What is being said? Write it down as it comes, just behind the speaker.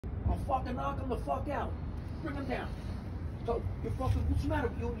fucking knock them the fuck out. Bring them down. So you're fucking, what's the matter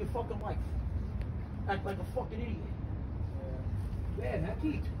with you and your fucking life? Act like a fucking idiot. Bad, huh,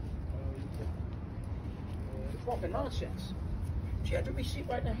 Keith? It's fucking nonsense. She had the receipt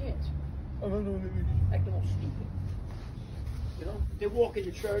right in her hands. Acting all stupid. You know, they walk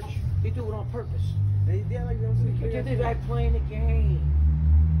into church, they do it on purpose. They're They're playing the game.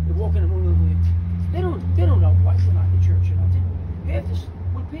 They walk in the room. They don't know why we're not in the church or nothing. Half this,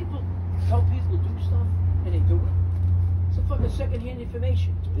 when people tell people to do stuff and they do it, it's a fucking secondhand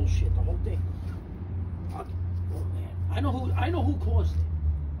information. It's bullshit, the whole thing. Oh man, I know who caused it.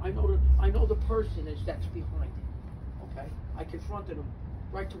 I know the person that's behind it. Okay, I confronted him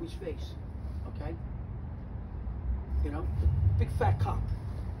right to his face. Okay, you know, the big fat cop,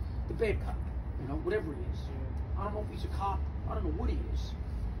 the bad cop. You know, whatever he is. I don't know if he's a cop. I don't know what he is.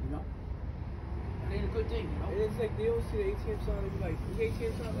 You know, it ain't a good thing. You know. And it's like they don't see the ATM sign and be like, the ATM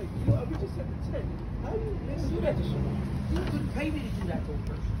sign, like, yo, we just sent the 10. How do you do that to someone? You couldn't pay me to do that to a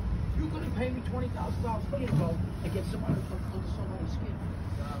person. You couldn't pay me $20,000 a year ago and get somebody under somebody's skin.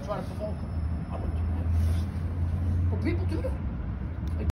 Try to provoke them. I wouldn't do that. But people do that.